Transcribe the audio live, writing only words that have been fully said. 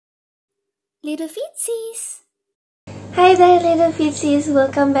Little Feetsies! Hi there, Little Feetsies!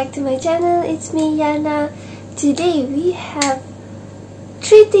 Welcome back to my channel. It's me, Yana. Today we have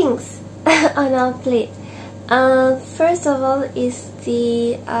 3 things on our plate. First of all is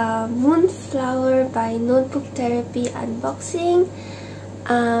the MoonFlower by Notebook Therapy unboxing.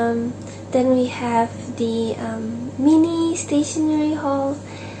 Then we have the mini stationery haul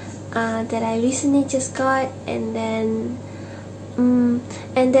that I recently just got, and then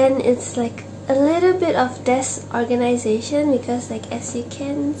it's like a little bit of desk organization because, like, as you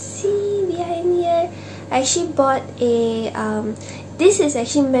can see behind here, I actually bought a this is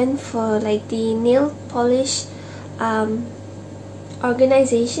actually meant for like the nail polish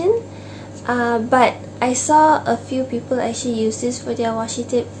organization, but I saw a few people actually use this for their washi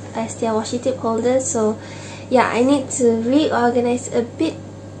tape as their washi tape holders. So yeah, I need to reorganize a bit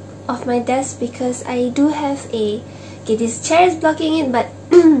of my desk because I do have this chair is blocking it, but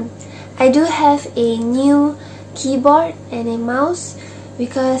I do have a new keyboard and a mouse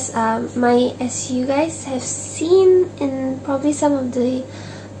because as you guys have seen in probably some of the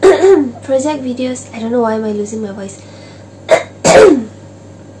project videos, I don't know why am I losing my voice.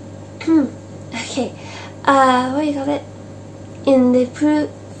 Okay, what do you call it? In the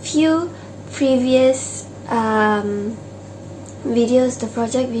few previous videos, the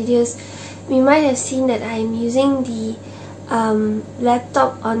project videos, we might have seen that I'm using the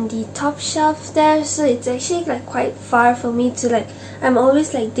laptop on the top shelf there, so it's actually like quite far for me to, like, I'm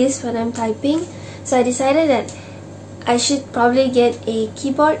always like this when I'm typing. So I decided that I should probably get a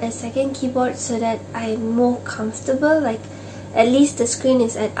keyboard, a second keyboard, so that I'm more comfortable, like at least the screen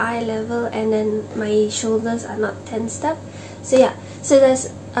is at eye level and then my shoulders are not tensed up. So yeah, so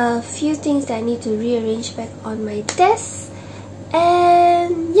there's a few things that I need to rearrange back on my desk,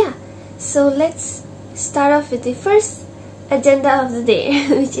 and yeah, so let's start off with the first agenda of the day,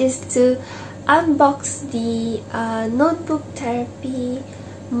 which is to unbox the Notebook Therapy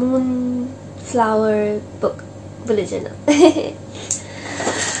MoonFlower bullet journal.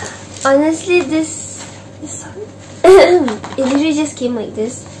 Honestly, this it literally just came like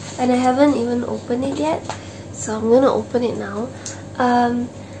this, and I haven't even opened it yet, so I'm gonna open it now.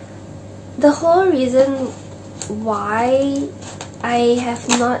 The whole reason why I have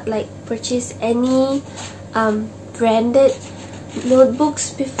not like purchased any branded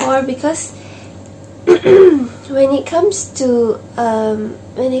notebooks before, because when it comes to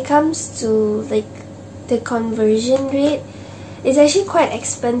like the conversion rate, it's actually quite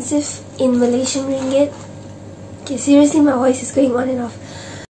expensive in Malaysian ringgit. Okay, seriously, my voice is going on and off.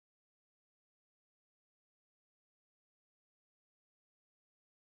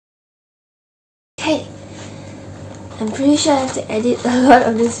 Okay, I'm pretty sure I have to edit a lot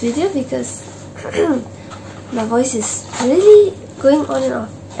of this video because my voice is really going on and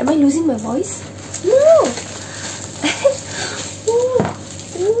off. Am I losing my voice? No!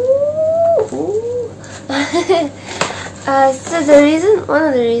 So one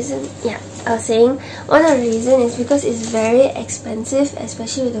of the reason is because it's very expensive,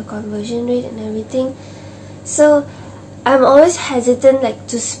 especially with the conversion rate and everything. So I'm always hesitant, like,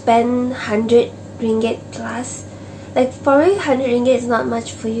 to spend 100 ringgit plus. Like, probably 100 ringgit is not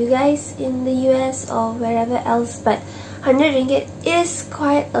much for you guys in the US or wherever else, but 100 ringgit is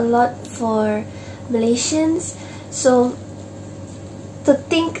quite a lot for Malaysians. So to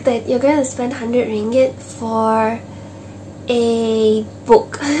think that you're going to spend 100 ringgit for a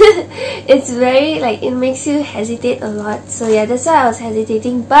book, it's very, like, it makes you hesitate a lot. So yeah, that's why I was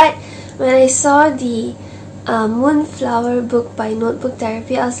hesitating. But when I saw the MoonFlower book by Notebook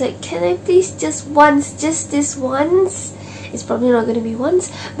Therapy, I was like, can I please just this once, it's probably not going to be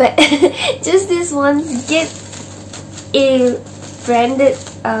once, but just this once, get a branded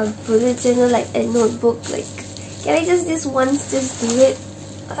bullet journal, like a notebook. Like, can I just this once just do it?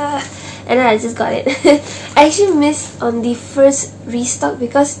 And then I just got it. I actually missed on the first restock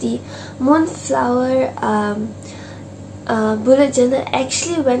because the MoonFlower bullet journal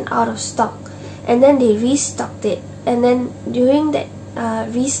actually went out of stock, and then they restocked it, and then during that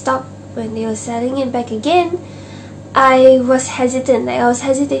restock, when they were selling it back again, I was hesitant. Like, I was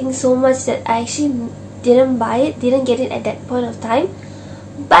hesitating so much that I actually didn't buy it, didn't get it at that point of time.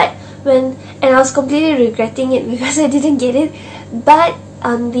 But and I was completely regretting it because I didn't get it. But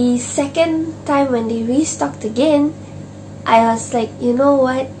on the second time when they restocked again, I was like, you know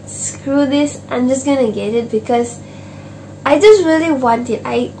what, screw this, I'm just gonna get it because I just really want it.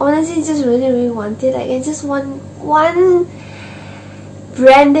 I honestly just really want it. Like, I just want one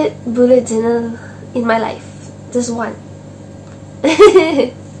branded bullet journal in my life. Just one.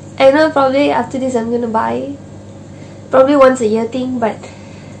 I know probably after this I'm gonna buy, probably once a year thing, but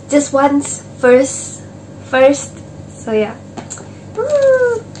just once first. So yeah.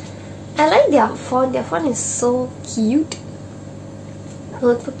 I like their font. Their font is so cute.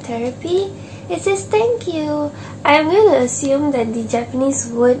 Notebook therapy. It says thank you. I'm going to assume that the Japanese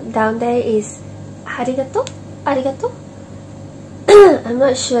word down there is arigato. Arigato. I'm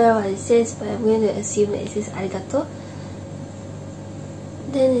not sure what it says, but I'm going to assume that it says arigato.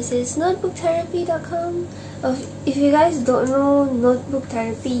 Then it says notebooktherapy.com. If you guys don't know notebook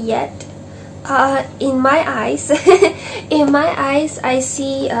therapy yet, in my eyes, I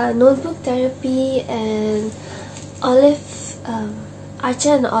see notebook therapy and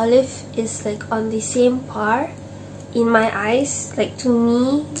Archer and Olive is like on the same par. In my eyes, like to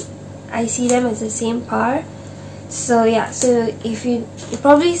me, I see them as the same par. So yeah, so if you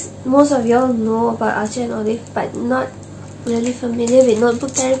probably most of y'all know about Archer and Olive, but not really familiar with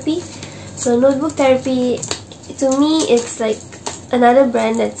notebook therapy. So notebook therapy, to me, it's like another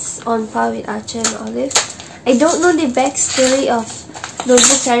brand that's on par with Archer and Olive. I don't know the backstory of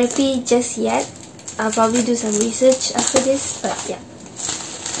notebook therapy just yet. I'll probably do some research after this, but yeah.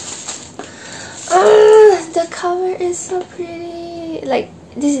 The cover is so pretty. Like,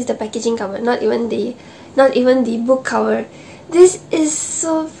 this is the packaging cover, not even the book cover. This is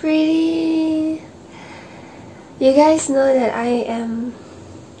so pretty. You guys know that I am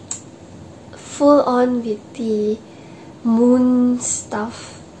full on with the moon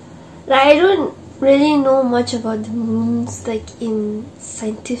stuff. Like, I don't really know much about the moons, like in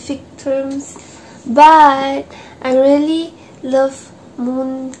scientific terms, but I really love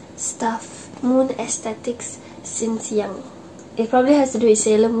moon stuff, moon aesthetics since young. It probably has to do with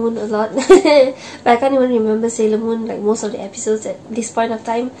Sailor Moon a lot, but I can't even remember Sailor Moon, like most of the episodes at this point of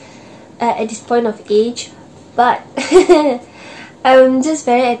time, at this point of age. But I'm just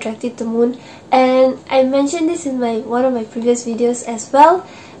very attracted to moon, and I mentioned this in one of my previous videos as well,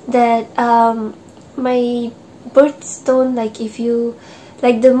 that my birthstone, like if you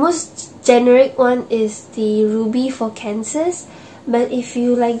like, the most generic one is the ruby for Cancers, but if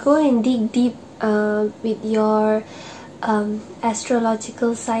you like go and dig deep with your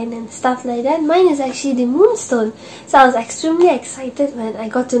astrological sign and stuff like that, mine is actually the moonstone. So I was extremely excited when I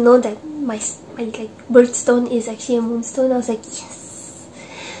got to know that my like birthstone is actually a moonstone. I was like, yes.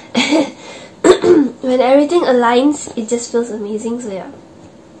 When everything aligns, it just feels amazing. So yeah.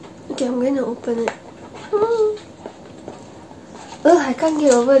 Okay, I'm gonna open it. Oh, I can't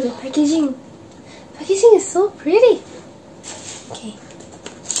get over the packaging. Packaging is so pretty. Okay.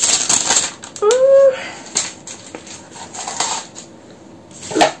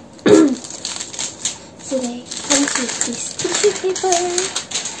 So they come with this tissue paper.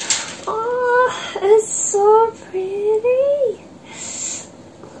 Oh, it's so pretty.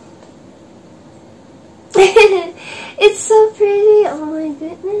 It's so pretty. Oh my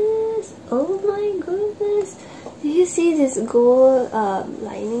goodness. Oh my goodness. Do you see this gold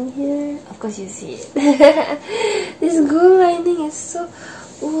lining here? Of course you see it. This gold lining is so...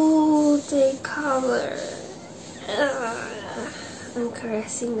 Ooh, the cover. I'm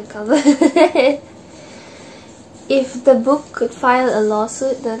caressing the cover. If the book could file a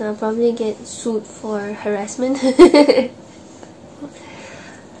lawsuit, then I'll probably get sued for harassment.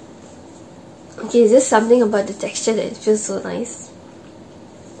 Okay, it's just something about the texture that it feels so nice.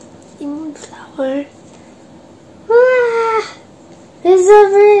 MoonFlower. Ah, it's so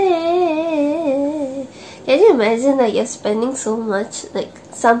pretty. Can you imagine that you're spending so much? Like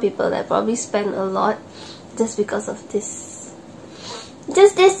some people that probably spend a lot just because of this.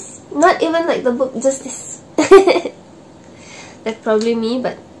 Just this. Not even like the book, just this. That's probably me,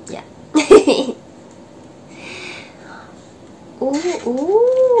 but yeah.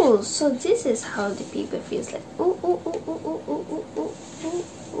 Ooh, so this is how the paper feels like. Ooh,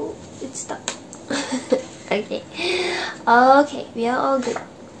 it's stuck. Okay, we are all good.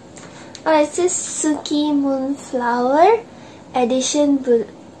 Alright, it says Tsuki MoonFlower edition.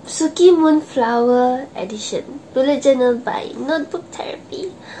 Tsuki MoonFlower edition. Bullet journal by Notebook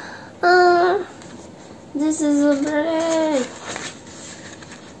Therapy. This is so pretty.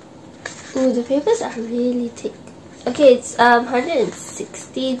 Ooh, the papers are really thick. Okay, it's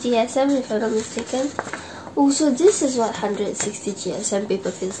 160 GSM if I'm not mistaken. Oh, so this is what 160 GSM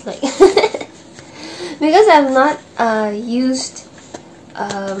paper feels like. Because I've not used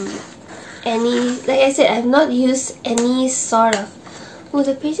any, like I said, I've not used any sort of... Oh,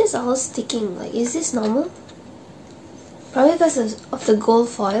 the pages are all sticking. Like, is this normal? Probably because of the gold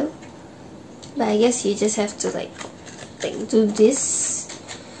foil. But I guess you just have to like do this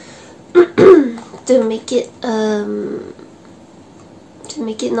to make it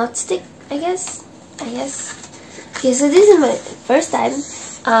not stick. I guess. Okay, so this is my first time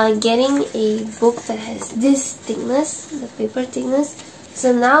getting a book that has this thickness, the paper thickness.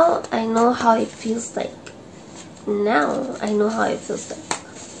 So now I know how it feels like.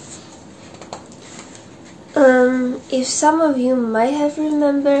 If some of you might have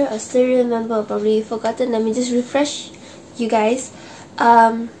remembered or still remember or probably forgotten, let me just refresh you guys.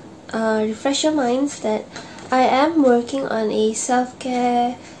 Refresh your minds that I am working on a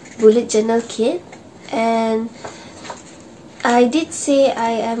self-care bullet journal kit, and I did say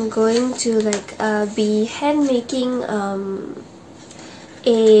I am going to be hand making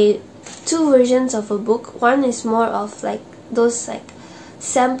two versions of a book. One is more of those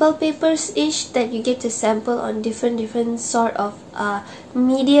sample papers ish that you get to sample on different sort of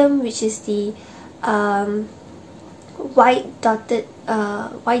medium, which is the white dotted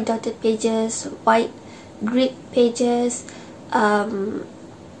pages, white grid pages,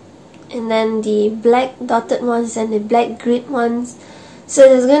 and then the black dotted ones and the black grid ones. So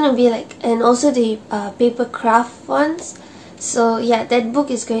there's gonna be and also the paper craft ones. So yeah, that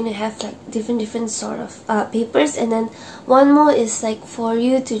book is going to have different sort of papers. And then one more is for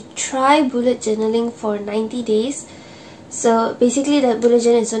you to try bullet journaling for 90 days. So basically that bullet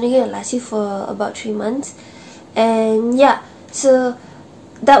journal is only going to last you for about 3 months. And yeah, so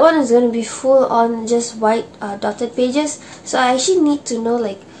that one is going to be full on just white dotted pages. So I actually need to know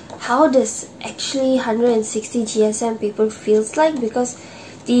how does actually 160 GSM paper feels like, because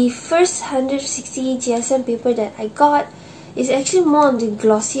the first 160 GSM paper that I got is actually more on the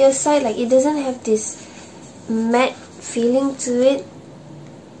glossier side. It doesn't have this matte feeling to it,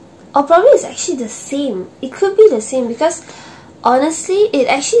 or probably it's actually the same. It could be the same, because honestly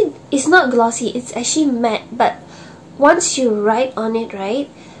it's not glossy, it's actually matte. But once you write on it, right,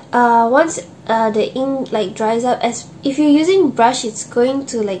 once the ink dries up, as if you're using brush, it's going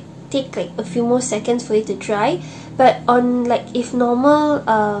to take a few more seconds for it to dry. But on if normal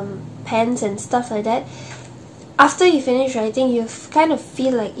pens and stuff like that, after you finish writing, you kind of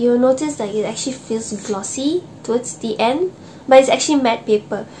feel you'll notice it actually feels glossy towards the end, but it's actually matte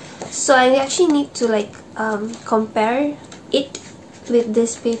paper. So I actually need to compare it with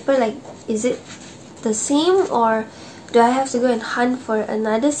this paper. Is it the same, or do I have to go and hunt for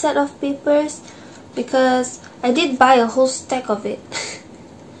another set of papers? Because I did buy a whole stack of it.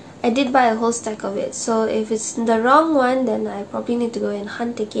 So if it's the wrong one, then I probably need to go and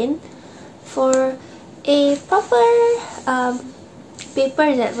hunt again for a proper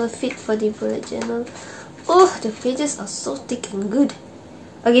paper that will fit for the bullet journal. Oh, the pages are so thick and good.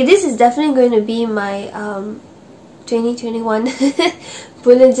 Okay, this is definitely going to be my 2021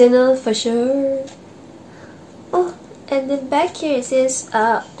 bullet journal for sure. Oh, and then back here it says,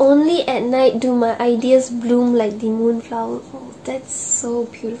 only at night do my ideas bloom like the moonflower. Oh, that's so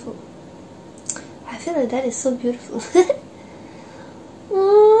beautiful. I feel like that is so beautiful.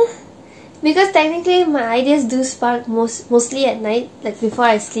 Because technically my ideas do spark mostly at night, before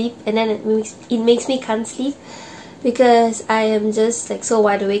I sleep, and then it makes me can't sleep because I am just so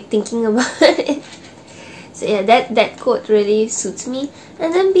wide awake thinking about it. So yeah, that quote really suits me.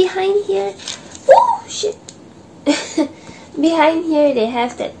 And then behind here, oh shit, behind here they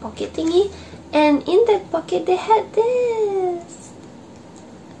have that pocket thingy, and in that pocket they had this.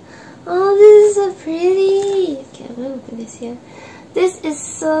 Oh, this is so pretty. Okay, I'm gonna put this here. This is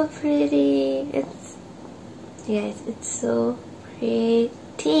so pretty. It's so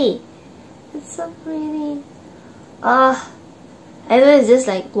pretty. It's so pretty. I know it's just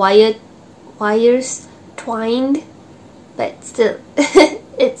wires twined, but still,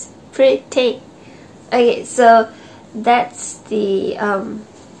 it's pretty. Okay, so that's the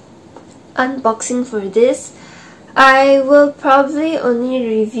unboxing for this. I will probably only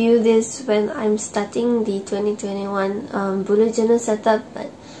review this when I'm starting the 2021 bullet journal setup, but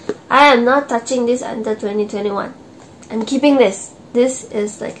I am not touching this until 2021. I'm keeping this. This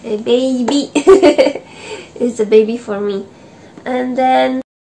is like a baby. It's a baby for me. And then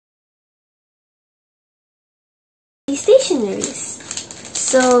the stationaries.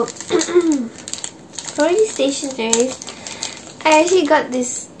 So for the stationaries, I actually got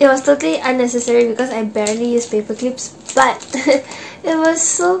this. It was totally unnecessary because I barely use paper clips, but it was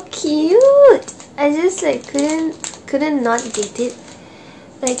so cute. I just couldn't not get it.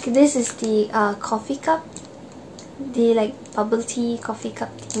 This is the coffee cup, the bubble tea coffee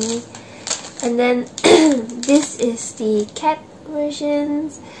cup thingy, and then this is the cat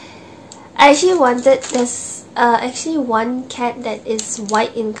versions. I actually wanted this. Actually, one cat that is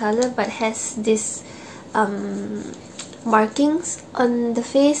white in color but has this markings on the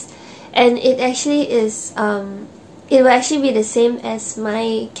face, and it actually is it will actually be the same as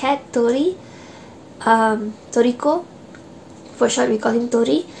my cat Toriko for short we call him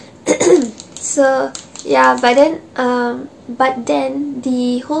Tori. So yeah, but then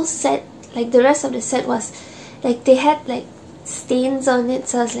the whole set, like the rest of the set was like they had like stains on it,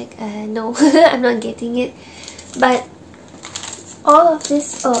 so I was like no, I'm not getting it. But all of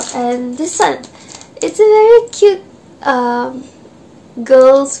this, oh, and this one, it's a very cute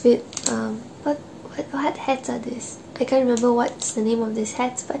girls with what hats are this? I can't remember what's the name of these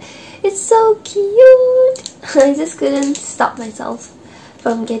hats, but it's so cute. I just couldn't stop myself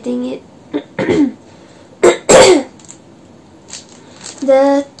from getting it.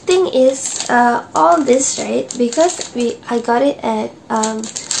 The thing is, all this, right, because I got it at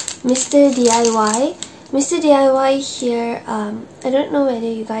Mr. DIY. Mr. DIY here, I don't know whether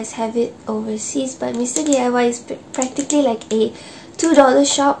you guys have it overseas, but Mr. DIY is practically like a $2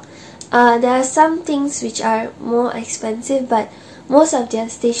 shop. There are some things which are more expensive, but most of their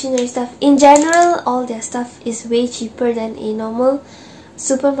stationery stuff, in general, all their stuff is way cheaper than a normal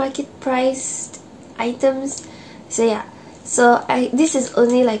supermarket priced items. So yeah, so this is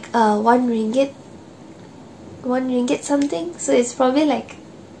only like 1 ringgit something, so it's probably like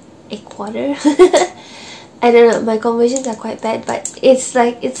a quarter. I don't know, my conversions are quite bad, but it's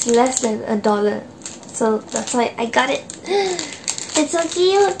less than $1, so that's why I got it. It's so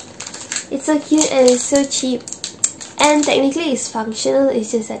cute. It's so cute and it's so cheap. And technically it's functional,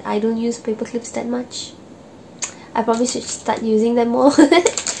 it's just that I don't use paper clips that much. I probably should start using them more.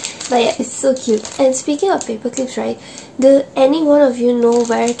 But yeah, it's so cute. And speaking of paper clips, right, do any one of you know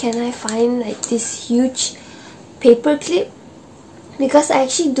where can I find like this huge paper clip? Because I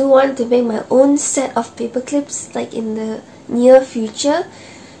actually do want to make my own set of paper clips like in the near future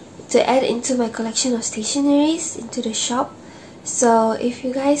to add into my collection of stationeries into the shop. So if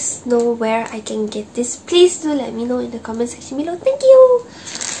you guys know where I can get this, please do let me know in the comment section below. Thank you.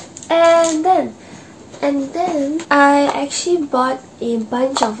 And then I actually bought a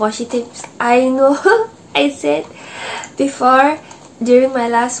bunch of washi tapes. I know I said before during my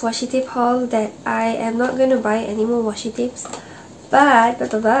last washi tape haul that I am not going to buy any more washi tapes, but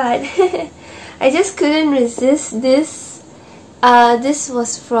I just couldn't resist this. This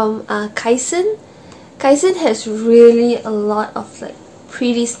was from Kaisen. Kaisen has really a lot of like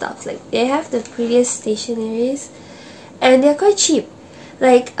pretty stuff. Like they have the prettiest stationeries and they're quite cheap.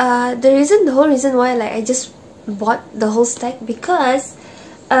 Like the whole reason why like I just bought the whole stack, because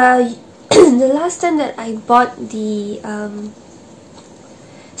the last time that I bought the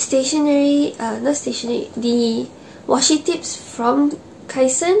the washi tips from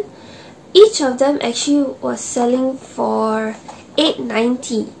Kaisen, each of them actually was selling for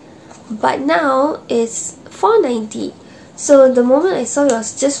 $8.90. But now it's $4.90. So the moment I saw it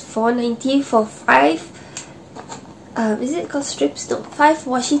was just $4.90 for 5 is it called strips? No, 5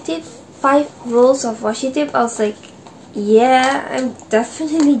 washi tape, 5 rolls of washi tape. I was like, yeah, I'm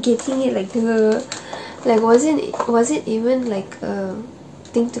definitely getting it. Like was it even like a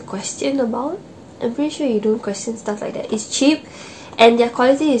thing to question about? I'm pretty sure you don't question stuff like that. It's cheap and their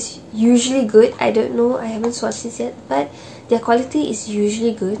quality is usually good. I don't know, I haven't swatched this yet, but their quality is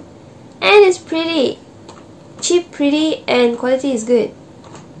usually good. And it's pretty. Cheap, pretty, and quality is good.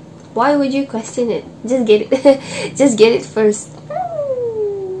 Why would you question it? Just get it. Just get it first.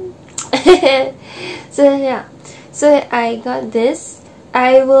 So yeah. So I got this.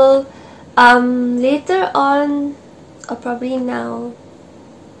 I will later on, or probably now,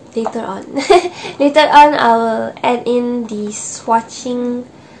 later on I will add in the swatching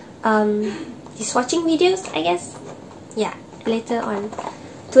videos, I guess. Yeah, later on,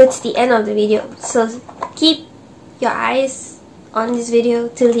 towards the end of the video. So keep your eyes on this video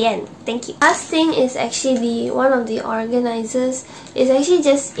till the end. Thank you. Last thing is actually one of the organizers. It's actually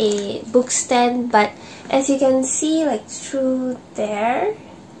just a book stand, but as you can see, like through there,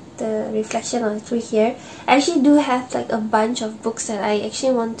 the reflection on through here, I actually do have like a bunch of books that I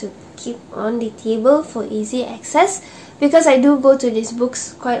actually want to keep on the table for easy access, because I do go to these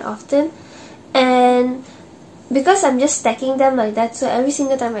books quite often, and because I'm just stacking them like that, so every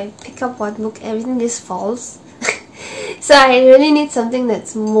single time I pick up one book, everything just falls. So I really need something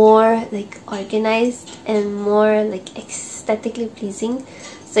that's more like organized and more like aesthetically pleasing.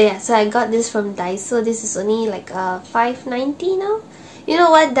 So yeah, so I got this from Daiso. This is only like $5.90 now. You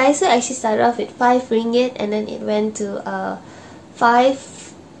know what, Daiso actually started off with 5 ringgit and then it went to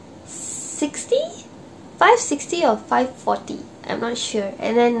 $5.60 or $5.40, I'm not sure,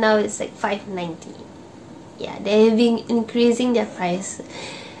 and then now it's like $5.90. Yeah, they have been increasing their price.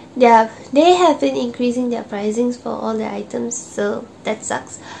 They have been increasing their pricings for all their items, so that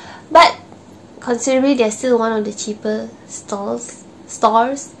sucks. But considerably, they're still one of the cheaper stores.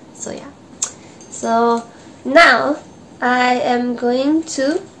 So yeah. So now I am going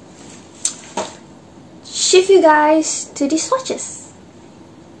to shift you guys to the swatches.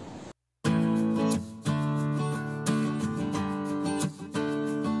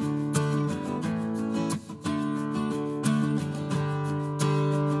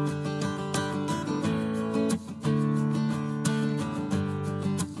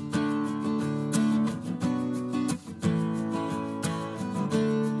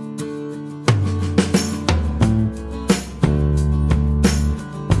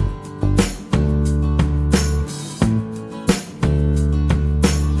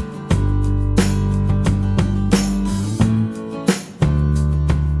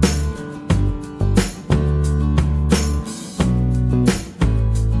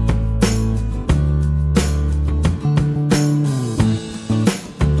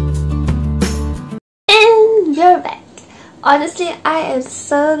 Honestly, I am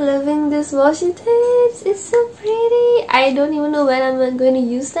so loving this washi tapes. It's so pretty. I don't even know when I'm going to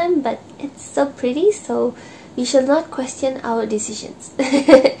use them, but it's so pretty, so we shall not question our decisions.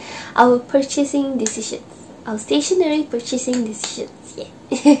 Our purchasing decisions. Our stationery purchasing decisions.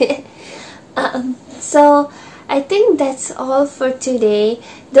 Yeah. So I think that's all for today.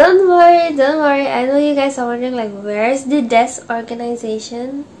 Don't worry. I know you guys are wondering, like, where's the desk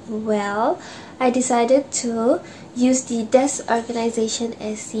organization? Well, I decided to use the desk organization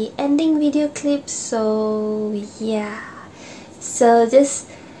as the ending video clip, so yeah. So just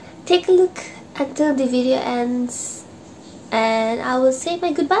take a look until the video ends, and I will say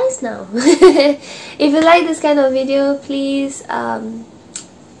my goodbyes now. If you like this kind of video, please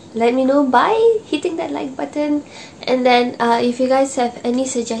let me know by hitting that like button. And then if you guys have any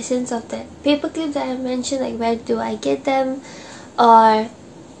suggestions of that paperclip that I mentioned, like where do I get them, or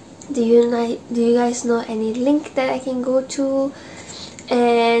do you guys know any link that I can go to,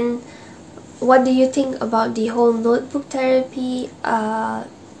 and what do you think about the whole notebook therapy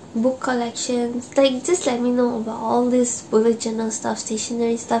book collections? Like, just let me know about all this bullet journal stuff,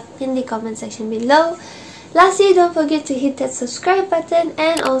 stationery stuff in the comment section below. Lastly, don't forget to hit that subscribe button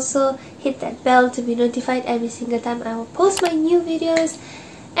and also hit that bell to be notified every single time I will post my new videos.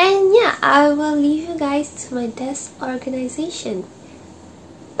 And yeah, I will leave you guys to my desk organization.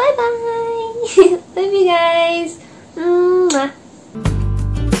 Bye bye. Love you guys. Mwah.